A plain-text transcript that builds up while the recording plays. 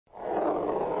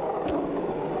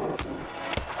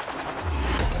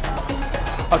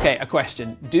Okay, a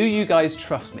question. Do you guys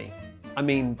trust me? I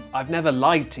mean, I've never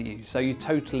lied to you, so you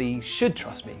totally should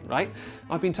trust me, right?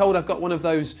 I've been told I've got one of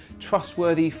those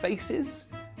trustworthy faces.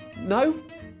 No?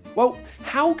 Well,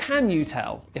 how can you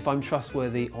tell if I'm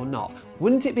trustworthy or not?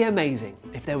 Wouldn't it be amazing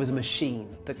if there was a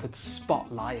machine that could spot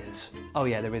liars? Oh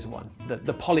yeah, there is one.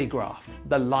 The polygraph,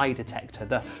 the lie detector,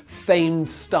 the famed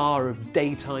star of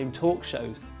daytime talk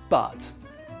shows. But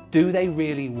do they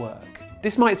really work?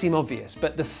 This might seem obvious,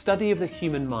 but the study of the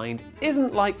human mind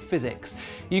isn't like physics.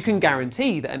 You can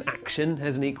guarantee that an action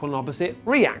has an equal and opposite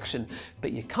reaction,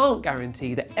 but you can't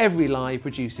guarantee that every lie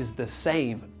produces the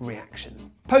same reaction.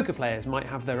 Poker players might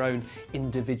have their own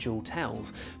individual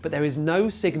tells, but there is no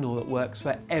signal that works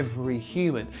for every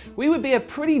human. We would be a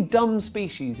pretty dumb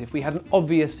species if we had an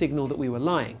obvious signal that we were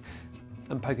lying.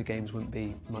 And poker games wouldn't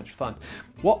be much fun.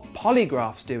 What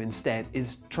polygraphs do instead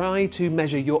is try to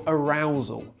measure your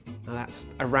arousal. Now that's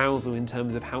arousal in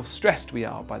terms of how stressed we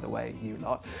are, by the way, you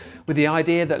lot, with the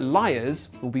idea that liars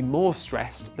will be more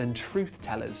stressed than truth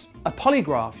tellers. A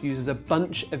polygraph uses a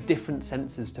bunch of different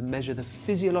sensors to measure the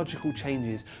physiological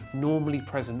changes normally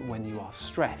present when you are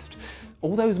stressed.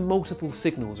 All those multiple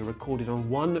signals are recorded on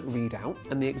one readout,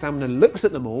 and the examiner looks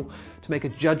at them all to make a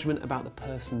judgment about the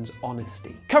person's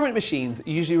honesty. Current machines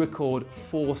usually record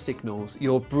 4 signals: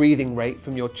 your breathing rate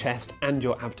from your chest and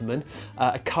your abdomen,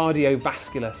 a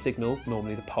cardiovascular signal,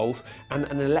 normally the pulse, and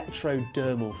an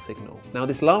electrodermal signal. Now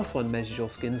this last one measures your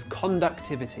skin's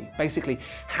conductivity, basically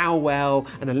how well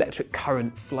an electric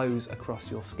current flows across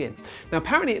your skin. Now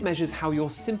apparently it measures how your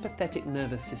sympathetic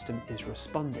nervous system is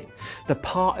responding, the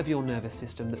part of your nervous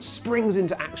system that springs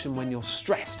into action when you're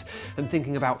stressed and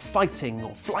thinking about fighting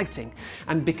or flighting.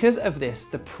 And because of this,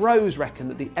 the pros reckon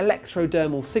that the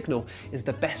electrodermal signal is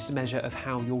the best measure of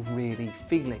how you're really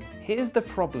feeling. Here's the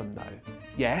problem though.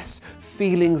 Yes,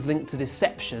 feelings linked to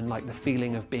deception, like the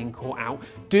feeling of being caught out,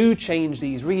 do change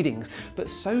these readings, but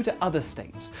so do other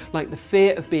states, like the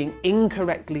fear of being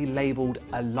incorrectly labelled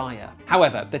a liar.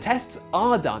 However, the tests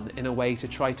are done in a way to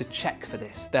try to check for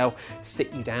this. They'll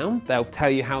sit you down, they'll tell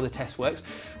you how the test works,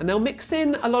 and they'll mix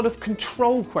in a lot of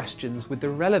control questions with the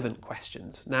relevant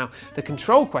questions. Now, the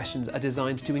control questions are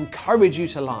designed to encourage you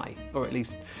to lie, or at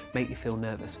least make you feel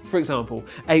nervous. For example,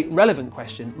 a relevant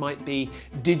question might be,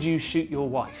 did you shoot your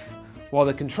wife? While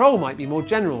the control might be more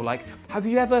general, like, have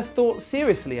you ever thought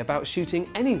seriously about shooting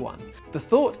anyone? The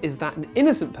thought is that an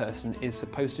innocent person is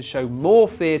supposed to show more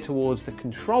fear towards the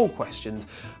control questions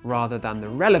rather than the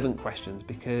relevant questions,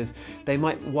 because they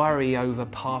might worry over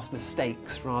past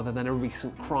mistakes rather than a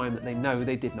recent crime that they know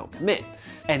they did not commit.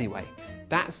 Anyway,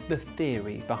 that's the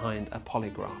theory behind a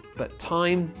polygraph. But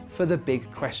time for the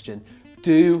big question.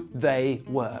 Do they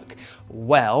work?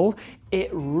 Well,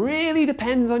 it really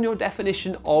depends on your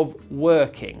definition of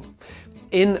working.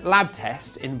 In lab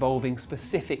tests involving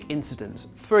specific incidents,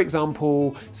 for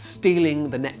example, stealing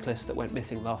the necklace that went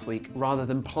missing last week rather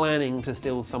than planning to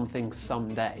steal something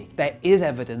someday, there is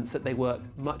evidence that they work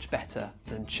much better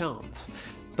than chance.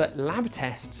 But lab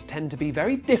tests tend to be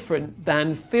very different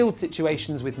than field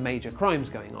situations with major crimes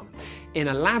going on. In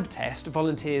a lab test,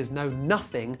 volunteers know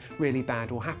nothing really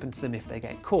bad will happen to them if they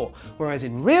get caught, whereas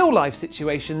in real life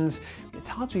situations, it's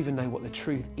hard to even know what the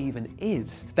truth even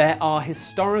is. There are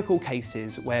historical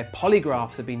cases where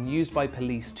polygraphs have been used by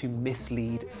police to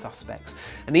mislead suspects,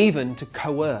 and even to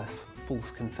coerce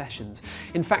false confessions.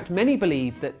 In fact, many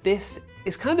believe that this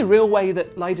is kind of the real way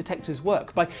that lie detectors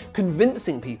work, by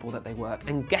convincing people that they work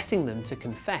and getting them to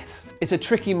confess. It's a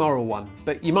tricky moral one,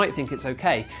 but you might think it's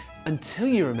okay, until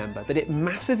you remember that it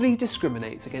massively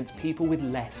discriminates against people with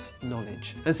less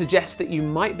knowledge, and suggests that you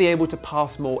might be able to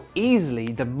pass more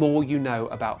easily the more you know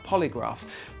about polygraphs.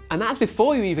 And that's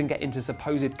before you even get into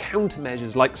supposed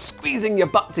countermeasures like squeezing your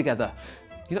butt together.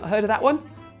 You not heard of that one?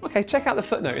 Okay, check out the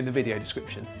footnote in the video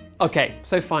description. Okay,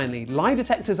 so finally, lie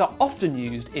detectors are often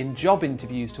used in job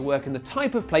interviews to work in the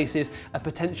type of places a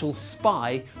potential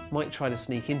spy might try to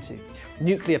sneak into.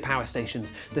 Nuclear power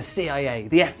stations, the CIA,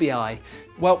 the FBI.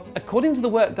 Well, according to the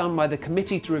work done by the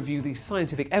Committee to Review the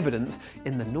Scientific Evidence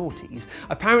in the noughties,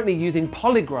 apparently using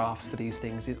polygraphs for these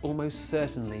things is almost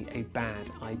certainly a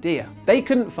bad idea. They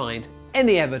couldn't find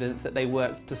any evidence that they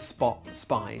worked to spot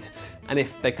spies. And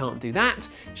if they can't do that,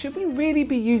 should we really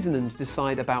be using them to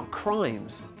decide about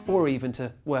crimes? Or even to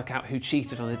work out who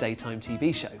cheated on a daytime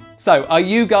TV show? So, are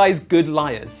you guys good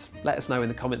liars? Let us know in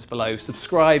the comments below.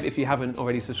 Subscribe if you haven't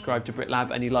already subscribed to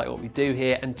BritLab and you like what we do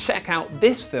here, and check out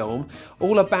this film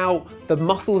all about the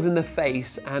muscles in the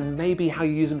face and maybe how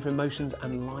you use them for emotions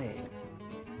and lying.